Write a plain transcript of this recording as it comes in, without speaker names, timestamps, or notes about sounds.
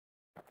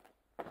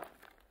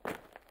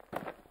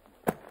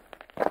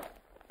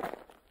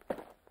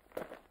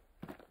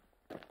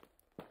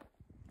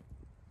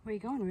Where you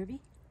going, Ruby?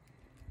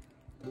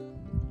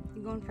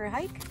 You going for a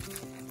hike?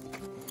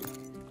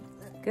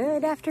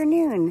 Good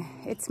afternoon.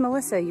 It's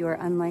Melissa, your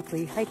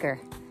unlikely hiker.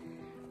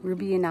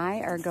 Ruby and I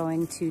are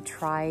going to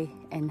try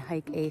and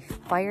hike a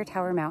fire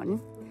tower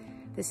mountain.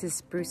 This is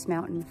Spruce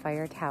Mountain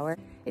Firetower.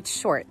 It's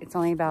short. It's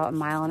only about 1.25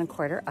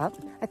 miles up.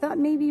 I thought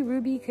maybe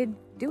Ruby could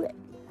do it.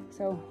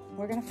 So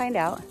we're gonna find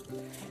out.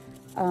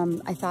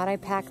 I thought I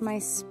packed my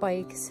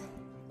spikes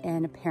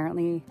and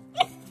apparently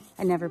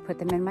I never put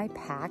them in my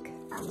pack.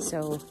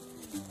 So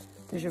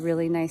there's a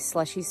really nice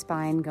slushy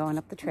spine going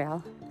up the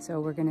trail.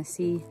 So we're gonna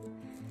see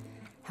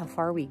how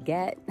far we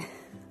get.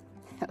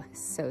 That was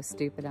so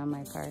stupid on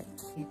my part.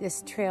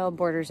 This trail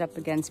borders up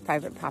against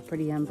private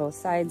property on both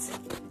sides.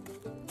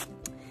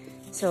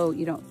 So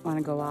you don't want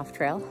to go off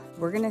trail.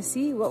 We're gonna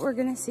see what we're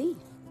gonna see.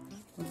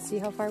 Let's see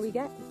how far we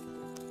get.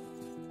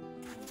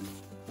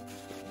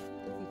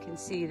 You can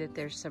see that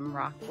there's some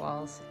rock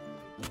walls.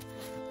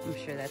 I'm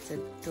sure that's a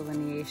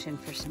delineation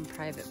for some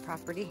private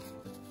property.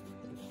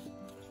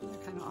 They're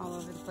kind of all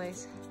over the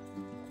place.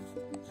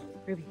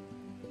 Ruby.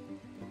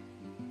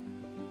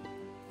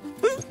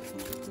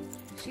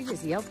 She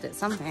just yelped at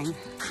something.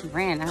 She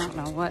ran, I don't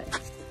know what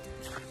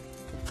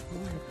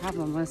her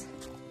problem was.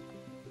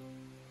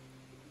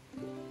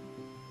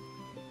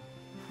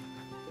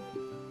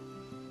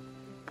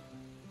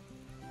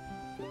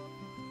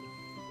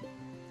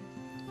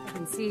 I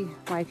can see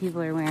why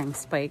people are wearing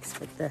spikes,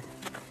 but the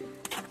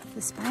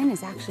spine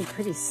is actually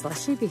pretty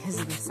slushy because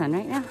of the sun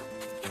right now.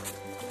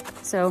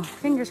 So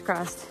fingers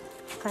crossed,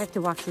 if I have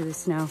to walk through the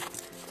snow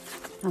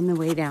on the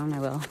way down, I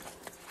will.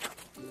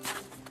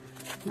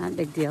 Not a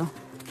big deal.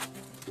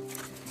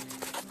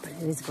 But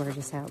it is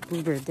gorgeous out.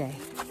 Bluebird day.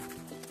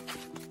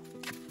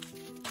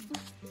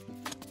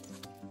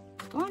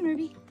 Go on,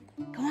 Ruby.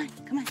 Come on,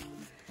 come on.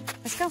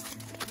 Let's go.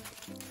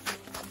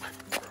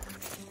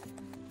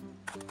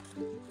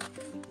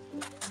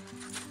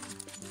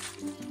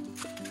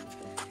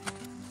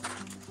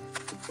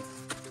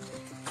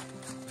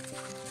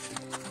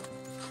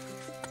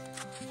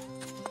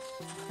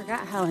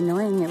 Forgot how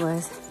annoying it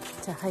was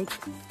to hike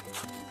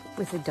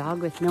with a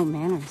dog with no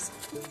manners.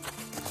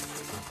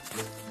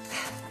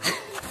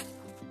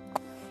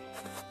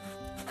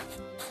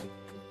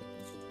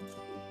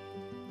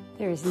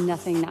 There is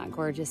nothing not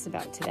gorgeous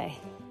about today.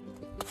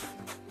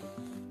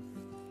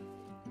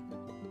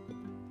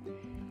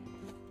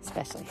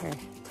 Especially her.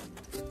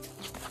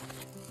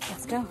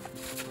 Let's go.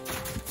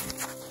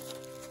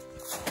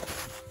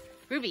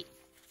 Ruby.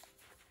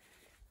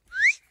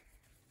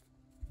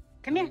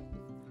 Come here.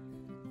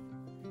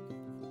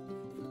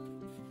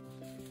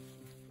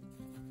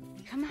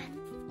 Come on.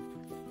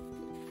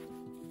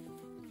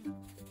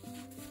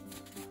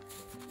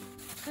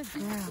 Good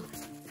girl.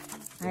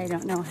 I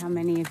don't know how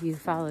many of you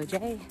follow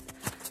Jay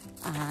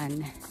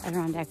on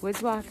Adirondack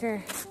Woods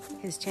Walker,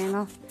 his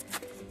channel.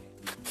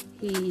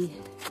 He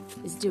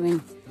is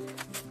doing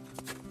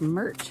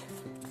merch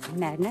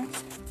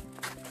madness,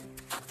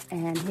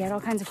 and he had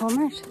all kinds of cool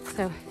merch.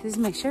 So this is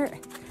my shirt,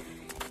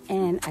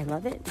 and I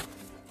love it.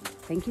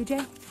 Thank you,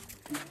 Jay.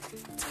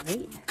 It's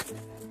great.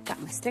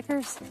 Got my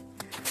stickers.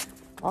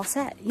 All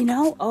set. You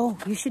know, oh,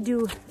 you should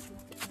do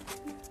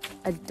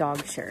a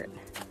dog shirt.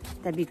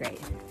 That'd be great.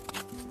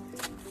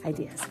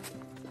 Ideas.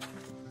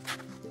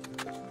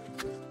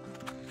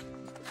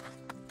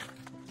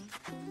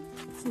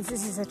 Since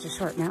this is such a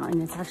short mountain,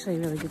 it's actually a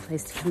really good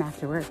place to come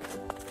after work.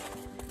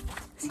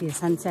 See a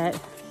sunset.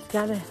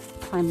 Gotta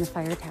climb the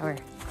fire tower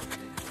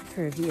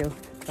for a view,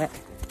 but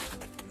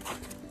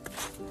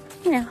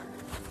you know,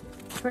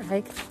 short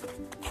hike.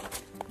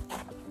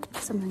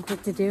 Something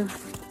quick to do.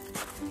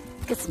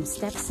 Get some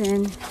steps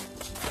in.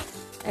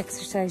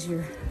 Exercise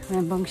your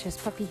rambunctious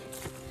puppy.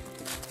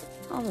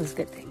 All those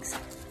good things.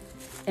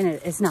 And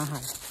it's not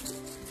hard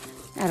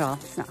at all.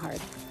 It's not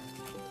hard.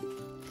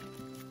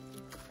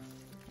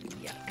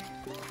 Yuck.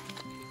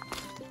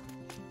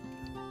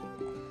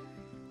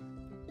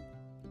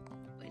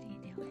 What are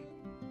you doing?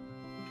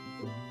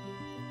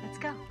 Let's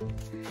go.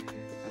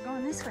 We're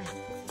going this way.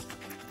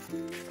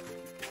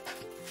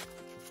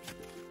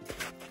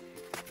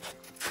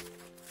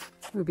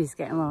 Ruby's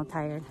getting a little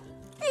tired.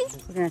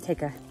 We're gonna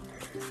take a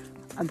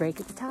break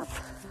at the top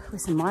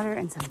with some water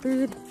and some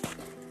food.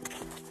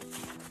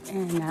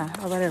 And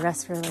I'll let her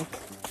rest for like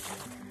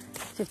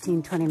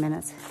 15-20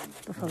 minutes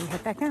before we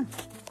head back down.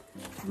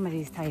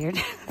 Somebody's tired.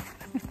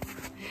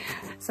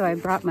 So I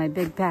brought my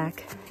big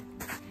pack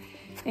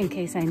in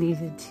case I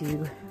needed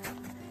to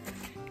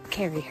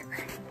carry her.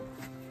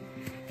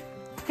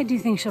 I do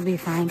think she'll be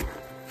fine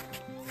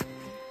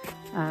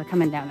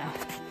coming down now.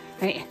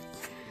 Right?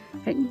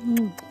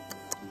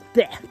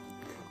 Blech.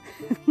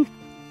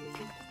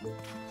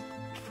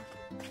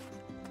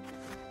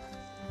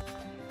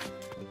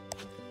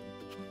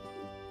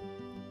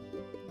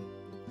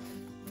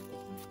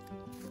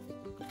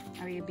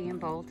 Are you being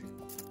bold?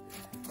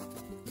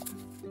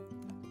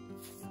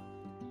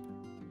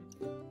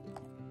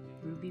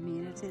 Ruby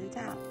made it to the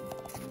top.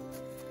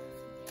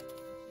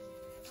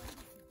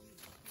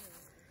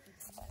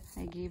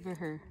 I gave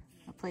her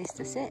a place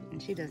to sit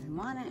and she doesn't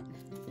want it.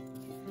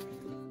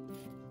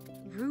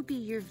 Ruby,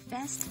 your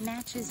vest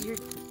matches your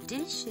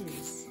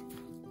dishes.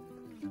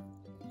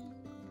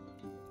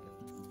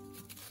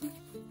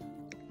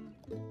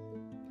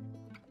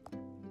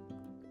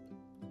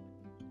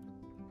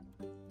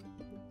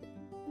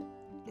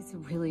 It's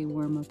really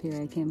warm up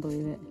here, I can't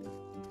believe it.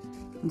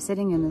 I'm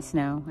sitting in the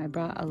snow. I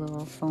brought a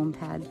little foam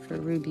pad for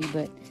Ruby,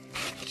 but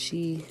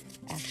she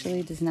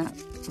actually does not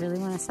really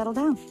want to settle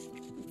down.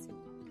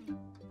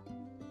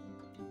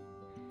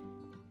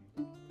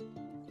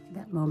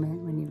 That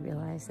moment when you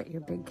realize that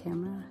your big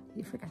camera,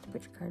 you forgot to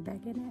put your card back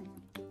in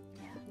it.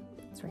 Yeah,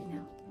 it's right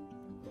now.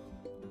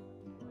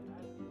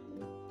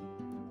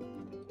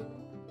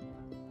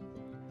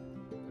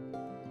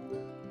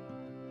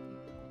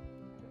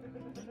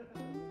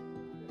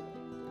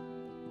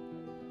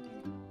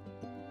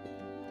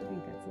 I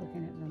think that's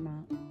looking at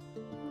Vermont.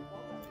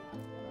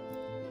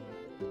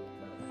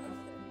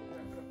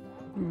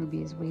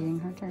 Ruby is waiting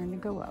her turn to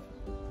go up.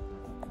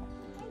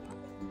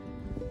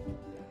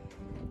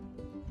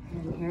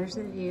 And here's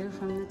the view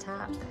from the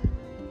top.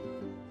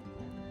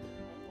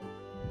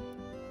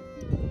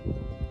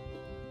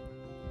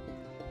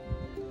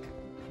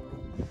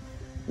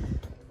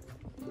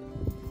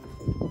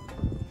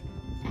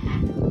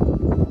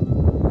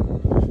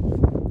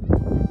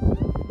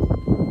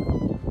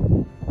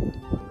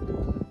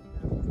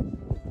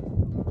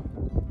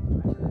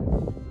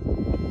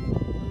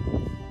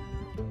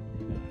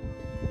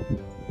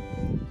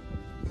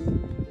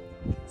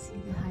 See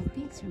the high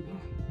peaks from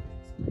here.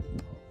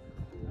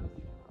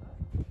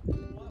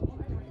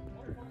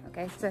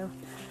 Okay, so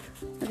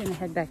we're gonna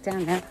head back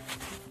down now.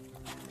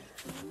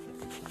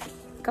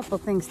 A couple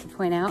things to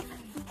point out.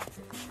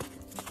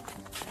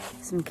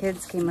 Some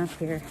kids came up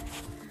here.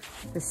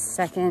 The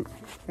second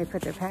they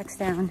put their packs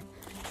down,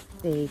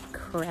 they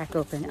crack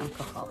open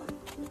alcohol.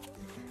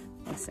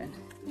 Listen,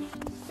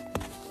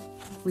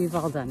 we've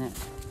all done it,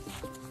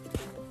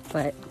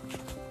 but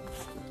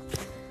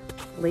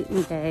late in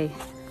the day,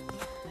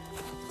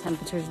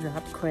 temperatures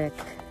drop quick,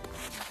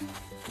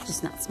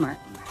 just not smart.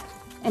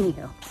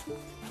 Anywho,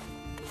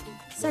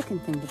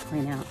 second thing to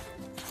point out,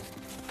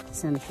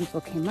 some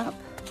people came up,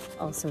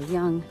 also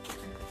young,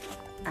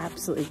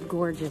 absolutely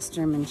gorgeous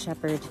German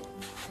Shepherd.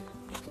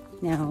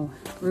 Now,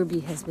 Ruby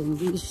has been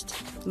leashed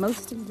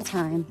most of the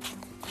time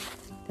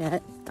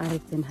that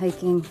I've been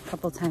hiking. A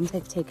couple times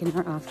I've taken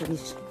her off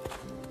leash.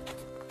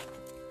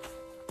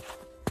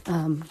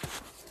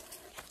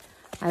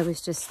 I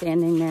was just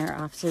standing there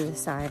off to the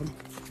side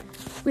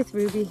with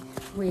Ruby,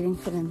 waiting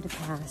for them to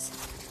pass.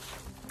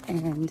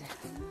 And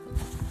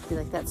you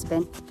like that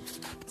spin?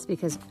 It's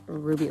because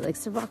Ruby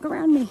likes to walk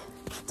around me,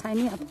 tie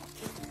me up.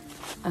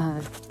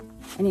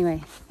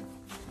 Anyway,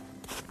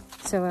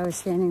 so I was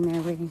standing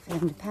there waiting for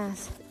them to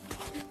pass,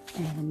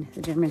 and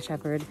the German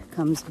Shepherd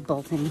comes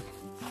bolting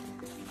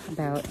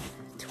about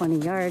 20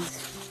 yards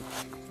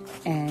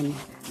and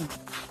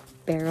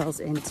barrels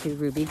into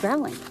Ruby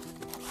growling.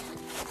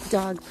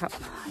 Dog, oh,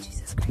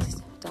 Jesus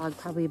Christ, dog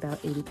probably about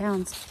 80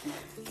 pounds,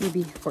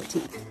 Ruby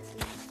 14.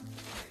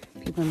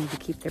 People need to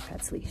keep their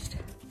pets leashed.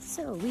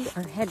 So we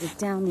are headed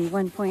down the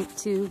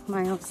 1.2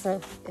 miles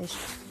south-ish.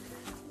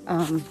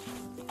 I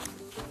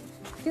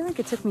feel like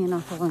it took me an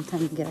awful long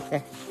time to get up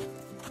there.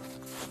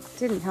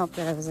 Didn't help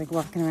that I was like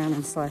walking around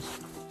in slush.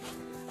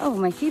 Oh,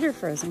 my feet are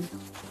frozen.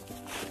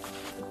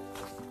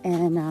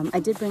 And I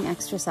did bring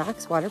extra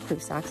socks,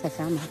 waterproof socks, I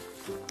found them.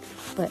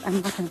 But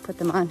I'm not gonna put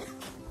them on.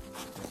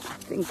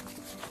 I think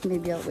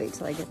maybe I'll wait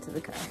till I get to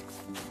the car,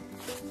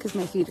 because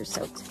my feet are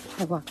soaked.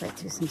 I walk right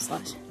through some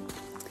slush.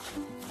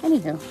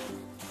 Anywho,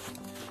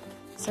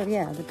 so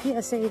yeah, the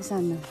PSAs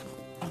on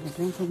the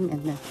drinking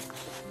and the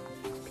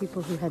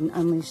people who had an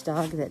unleashed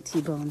dog that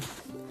T-boned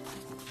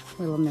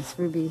little Miss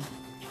Ruby.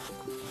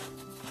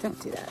 Don't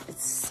do that,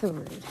 it's so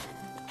rude.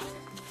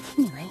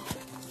 Anyway,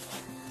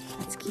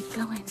 let's keep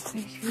going.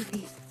 Where's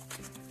Ruby?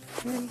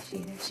 Where is she?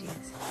 There she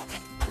is.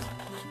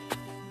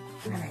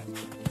 All right.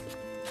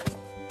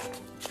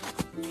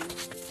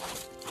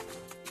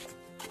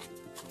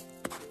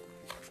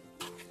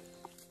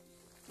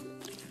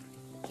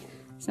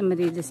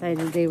 Somebody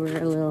decided they were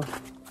a little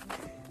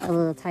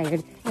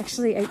tired.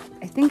 Actually, I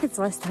think it's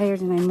less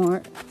tired and I'm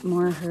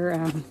more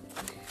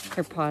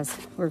her paws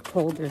were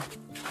cold or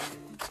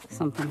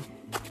something.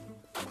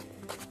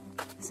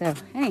 So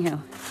anyhow,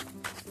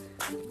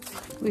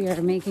 we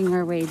are making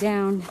our way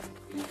down.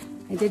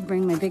 I did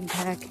bring my big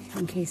pack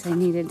in case I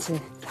needed to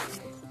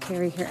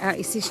carry her out.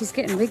 You see, she's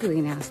getting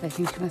wiggly now, so I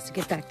think she wants to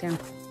get back down.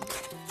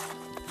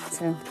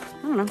 So,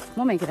 I don't know,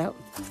 we'll make it out.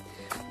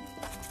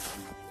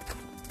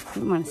 I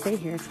don't want to stay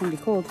here, it's gonna be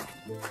cold.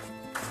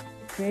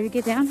 Ready to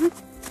get down, huh?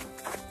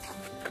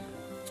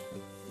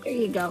 There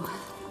you go.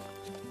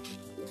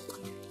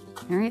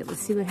 All right,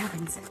 let's see what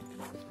happens.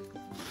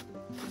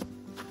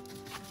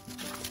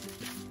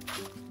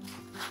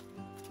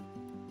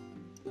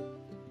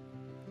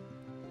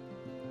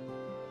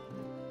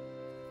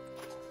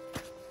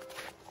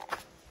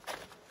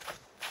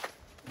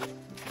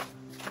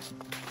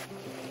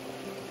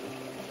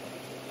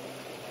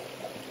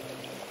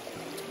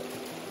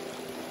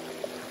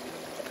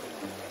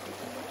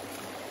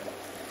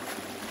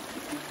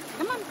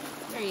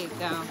 you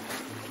go.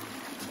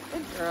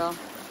 Good girl.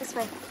 This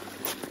way.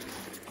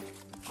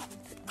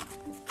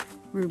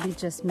 Ruby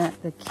just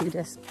met the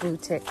cutest blue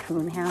tick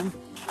coonhound,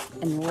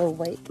 and the little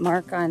white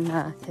mark on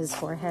his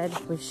forehead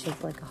was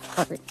shaped like a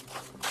heart.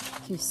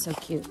 He was so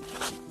cute.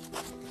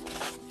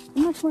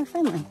 And much more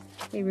friendly.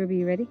 Hey Ruby,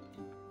 you ready?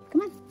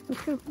 Come on,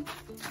 let's go.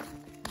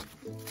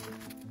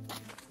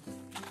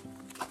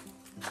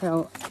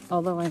 So,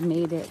 although I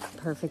made it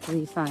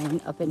perfectly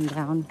fine up and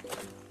down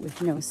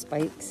with no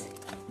spikes,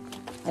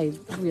 I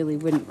really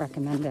wouldn't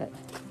recommend it.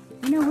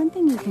 You know, one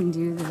thing you can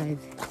do that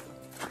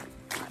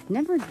I've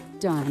never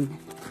done,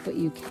 but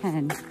you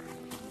can,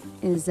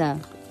 is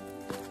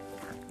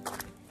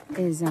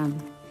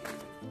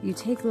you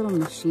take little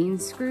machine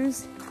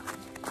screws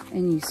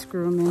and you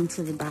screw them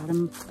into the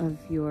bottom of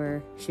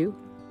your shoe,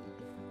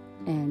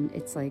 and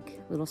it's like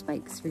little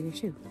spikes for your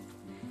shoe.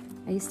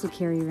 I used to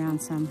carry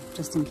around some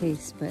just in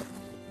case, but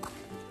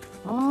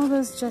all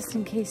those just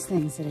in case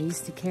things that I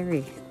used to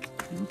carry,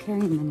 I don't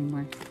carry them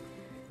anymore.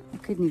 I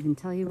couldn't even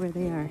tell you where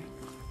they are.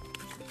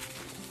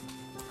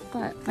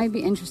 But might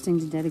be interesting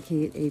to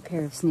dedicate a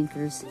pair of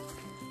sneakers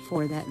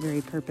for that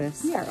very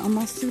purpose. We are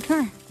almost to the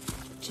car.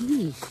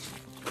 Geez,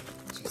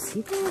 did you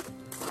see that?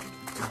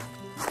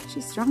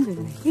 She's stronger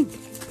than I think.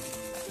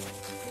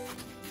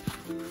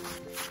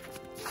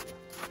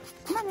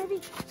 Come on,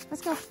 Ruby,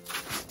 let's go.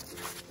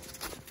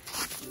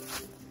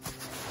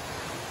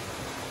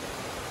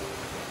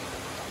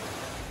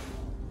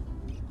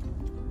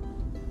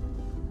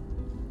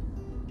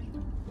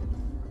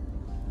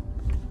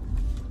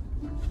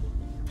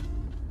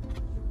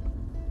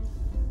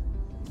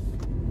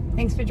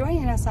 Thanks for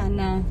joining us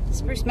on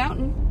Spruce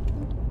Mountain.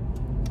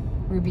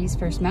 Ruby's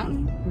first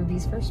mountain,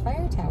 Ruby's first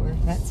fire tower.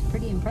 That's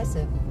pretty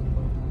impressive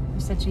for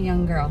such a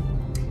young girl.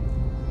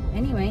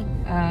 Anyway,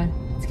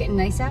 it's getting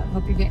nice out.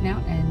 Hope you're getting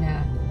out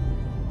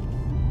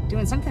and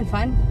doing something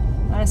fun.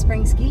 A lot of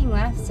spring skiing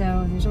left,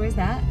 so there's always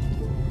that.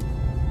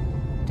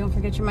 Don't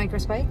forget your micro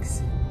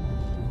spikes.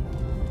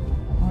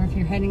 Or if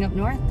you're heading up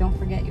north, don't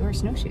forget your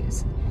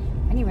snowshoes.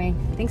 Anyway,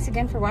 thanks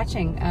again for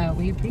watching.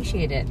 We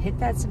appreciate it. Hit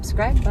that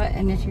subscribe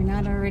button if you're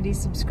not already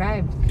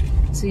subscribed,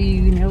 so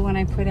you know when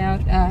I put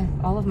out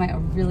all of my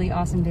really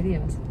awesome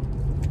videos.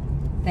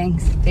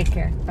 Thanks. Take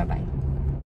care. Bye-bye.